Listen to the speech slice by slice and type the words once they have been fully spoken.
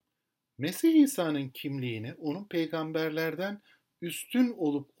Mesih İsa'nın kimliğini, onun peygamberlerden üstün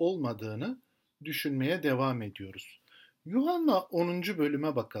olup olmadığını düşünmeye devam ediyoruz. Yuhanna 10.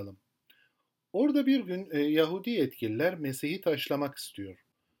 bölüme bakalım. Orada bir gün Yahudi yetkililer Mesih'i taşlamak istiyor.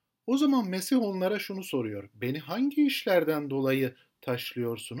 O zaman Mesih onlara şunu soruyor. Beni hangi işlerden dolayı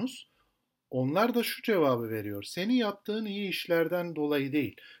taşlıyorsunuz? Onlar da şu cevabı veriyor. Seni yaptığın iyi işlerden dolayı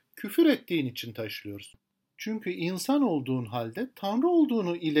değil, küfür ettiğin için taşlıyoruz. Çünkü insan olduğun halde Tanrı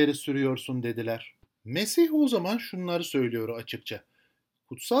olduğunu ileri sürüyorsun dediler. Mesih o zaman şunları söylüyor açıkça.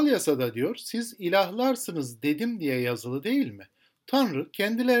 Kutsal yasada diyor, siz ilahlarsınız dedim diye yazılı değil mi? Tanrı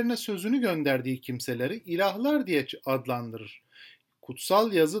kendilerine sözünü gönderdiği kimseleri ilahlar diye adlandırır.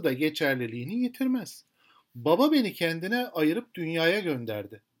 Kutsal yazı da geçerliliğini yitirmez. Baba beni kendine ayırıp dünyaya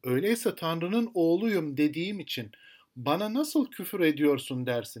gönderdi. Öyleyse Tanrı'nın oğluyum dediğim için bana nasıl küfür ediyorsun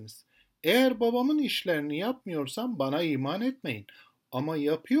dersiniz. Eğer babamın işlerini yapmıyorsam bana iman etmeyin. Ama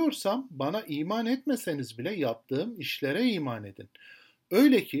yapıyorsam bana iman etmeseniz bile yaptığım işlere iman edin.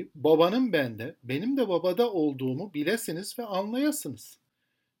 Öyle ki babanın bende, benim de babada olduğumu bilesiniz ve anlayasınız.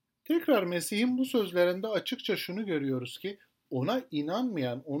 Tekrar Mesih'in bu sözlerinde açıkça şunu görüyoruz ki ona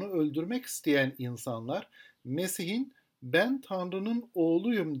inanmayan, onu öldürmek isteyen insanlar Mesih'in ben Tanrı'nın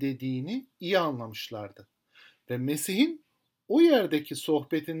oğluyum dediğini iyi anlamışlardı. Ve Mesih'in o yerdeki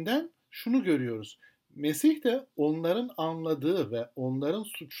sohbetinden şunu görüyoruz. Mesih de onların anladığı ve onların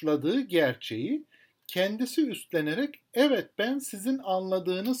suçladığı gerçeği kendisi üstlenerek evet ben sizin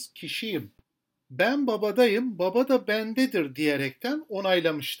anladığınız kişiyim. Ben babadayım, baba da bendedir diyerekten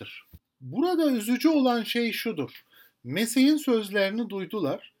onaylamıştır. Burada üzücü olan şey şudur. Mesih'in sözlerini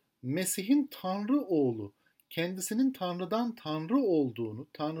duydular. Mesih'in Tanrı oğlu, kendisinin Tanrı'dan Tanrı olduğunu,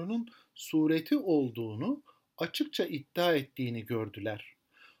 Tanrı'nın sureti olduğunu açıkça iddia ettiğini gördüler.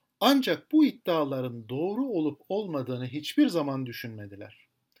 Ancak bu iddiaların doğru olup olmadığını hiçbir zaman düşünmediler.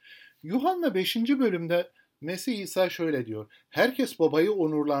 Yuhanna 5. bölümde Mesih İsa şöyle diyor. Herkes babayı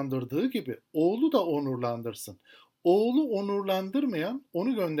onurlandırdığı gibi oğlu da onurlandırsın. Oğlu onurlandırmayan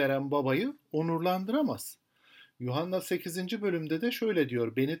onu gönderen babayı onurlandıramaz. Yuhanna 8. bölümde de şöyle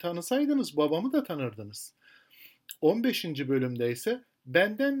diyor. Beni tanısaydınız babamı da tanırdınız. 15. bölümde ise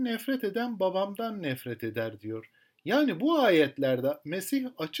benden nefret eden babamdan nefret eder diyor. Yani bu ayetlerde Mesih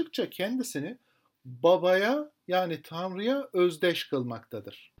açıkça kendisini babaya yani Tanrı'ya özdeş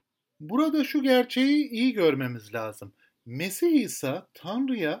kılmaktadır. Burada şu gerçeği iyi görmemiz lazım. Mesih İsa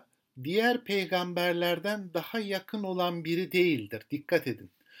Tanrı'ya diğer peygamberlerden daha yakın olan biri değildir. Dikkat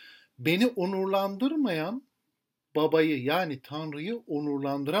edin. Beni onurlandırmayan babayı yani Tanrı'yı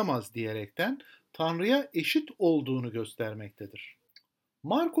onurlandıramaz diyerekten Tanrı'ya eşit olduğunu göstermektedir.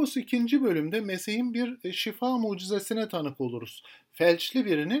 Markos 2. bölümde Mesih'in bir şifa mucizesine tanık oluruz. Felçli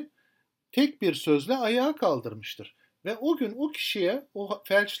birini tek bir sözle ayağa kaldırmıştır. Ve o gün o kişiye, o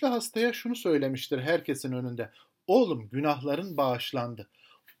felçli hastaya şunu söylemiştir herkesin önünde. Oğlum günahların bağışlandı.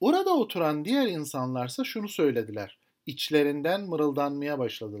 Orada oturan diğer insanlarsa şunu söylediler. İçlerinden mırıldanmaya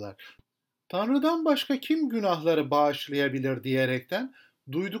başladılar. Tanrı'dan başka kim günahları bağışlayabilir diyerekten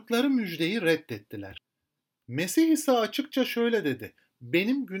duydukları müjdeyi reddettiler. Mesih ise açıkça şöyle dedi.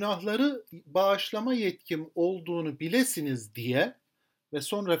 Benim günahları bağışlama yetkim olduğunu bilesiniz diye ve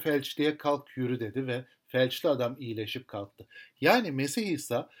sonra felçliye kalk yürü dedi ve felçli adam iyileşip kalktı. Yani Mesih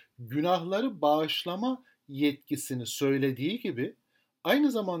İsa günahları bağışlama yetkisini söylediği gibi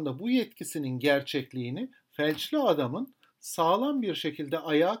aynı zamanda bu yetkisinin gerçekliğini felçli adamın sağlam bir şekilde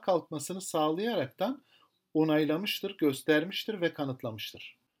ayağa kalkmasını sağlayaraktan onaylamıştır, göstermiştir ve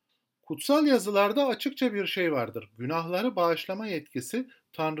kanıtlamıştır. Kutsal yazılarda açıkça bir şey vardır. Günahları bağışlama yetkisi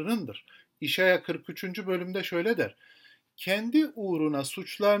Tanrı'nındır. İşaya 43. bölümde şöyle der. Kendi uğruna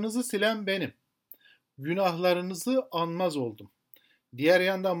suçlarınızı silen benim. Günahlarınızı anmaz oldum. Diğer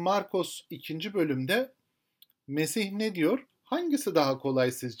yandan Markos 2. bölümde Mesih ne diyor? Hangisi daha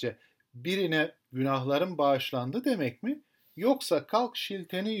kolay sizce? Birine günahların bağışlandı demek mi? Yoksa kalk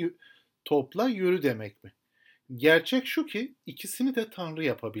şilteni topla yürü demek mi? Gerçek şu ki ikisini de Tanrı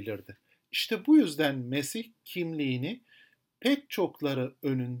yapabilirdi. İşte bu yüzden Mesih kimliğini pek çokları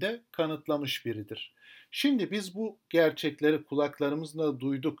önünde kanıtlamış biridir. Şimdi biz bu gerçekleri kulaklarımızla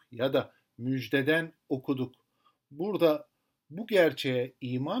duyduk ya da müjdeden okuduk. Burada bu gerçeğe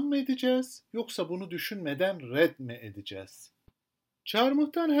iman mı edeceğiz yoksa bunu düşünmeden red mi edeceğiz?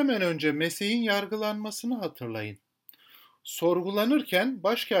 Çarmıhtan hemen önce Mesih'in yargılanmasını hatırlayın. Sorgulanırken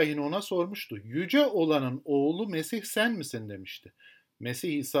başkâhin ona sormuştu. Yüce olanın oğlu Mesih sen misin demişti.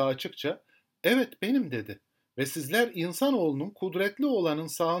 Mesih İsa açıkça evet benim dedi. Ve sizler insanoğlunun kudretli olanın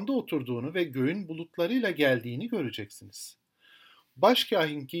sağında oturduğunu ve göğün bulutlarıyla geldiğini göreceksiniz.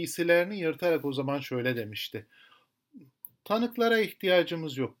 Başkâhin giysilerini yırtarak o zaman şöyle demişti. Tanıklara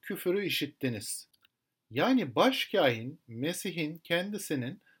ihtiyacımız yok, küfürü işittiniz. Yani başkâhin Mesih'in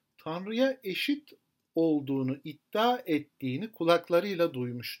kendisinin Tanrı'ya eşit olduğunu iddia ettiğini kulaklarıyla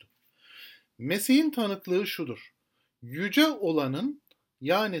duymuştu. Mesih'in tanıklığı şudur: yüce olanın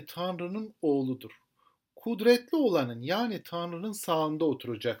yani Tanrı'nın oğludur. Kudretli olanın yani Tanrı'nın sağında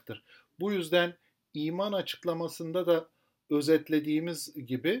oturacaktır. Bu yüzden iman açıklamasında da özetlediğimiz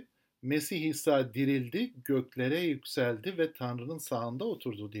gibi Mesih İsa dirildi, göklere yükseldi ve Tanrı'nın sağında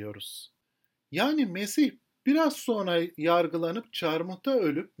oturdu diyoruz. Yani Mesih biraz sonra yargılanıp çarmıhta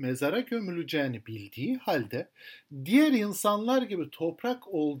ölüp mezara gömüleceğini bildiği halde diğer insanlar gibi toprak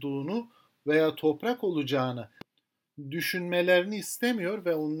olduğunu veya toprak olacağını düşünmelerini istemiyor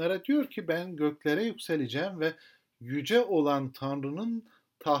ve onlara diyor ki ben göklere yükseleceğim ve yüce olan Tanrı'nın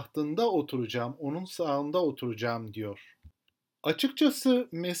tahtında oturacağım, onun sağında oturacağım diyor. Açıkçası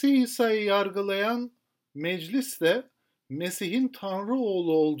Mesih İsa'yı yargılayan meclis de Mesih'in Tanrı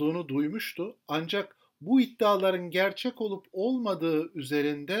oğlu olduğunu duymuştu. Ancak bu iddiaların gerçek olup olmadığı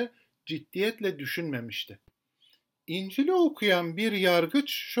üzerinde ciddiyetle düşünmemişti. İncil'i okuyan bir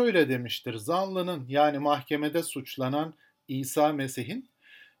yargıç şöyle demiştir: zanlının yani mahkemede suçlanan İsa Mesih'in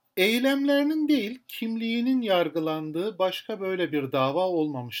eylemlerinin değil kimliğinin yargılandığı başka böyle bir dava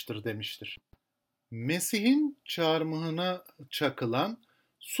olmamıştır demiştir. Mesih'in çarmıhına çakılan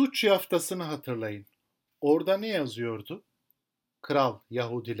suç yaftasını hatırlayın. Orada ne yazıyordu? Kral,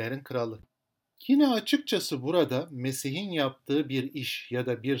 Yahudilerin kralı. Yine açıkçası burada Mesih'in yaptığı bir iş ya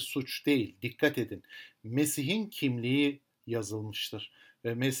da bir suç değil. Dikkat edin. Mesih'in kimliği yazılmıştır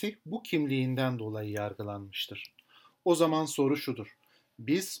ve Mesih bu kimliğinden dolayı yargılanmıştır. O zaman soru şudur: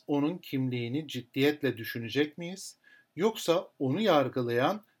 biz onun kimliğini ciddiyetle düşünecek miyiz? Yoksa onu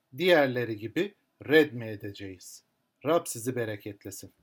yargılayan diğerleri gibi red mi edeceğiz? Rab sizi bereketlesin.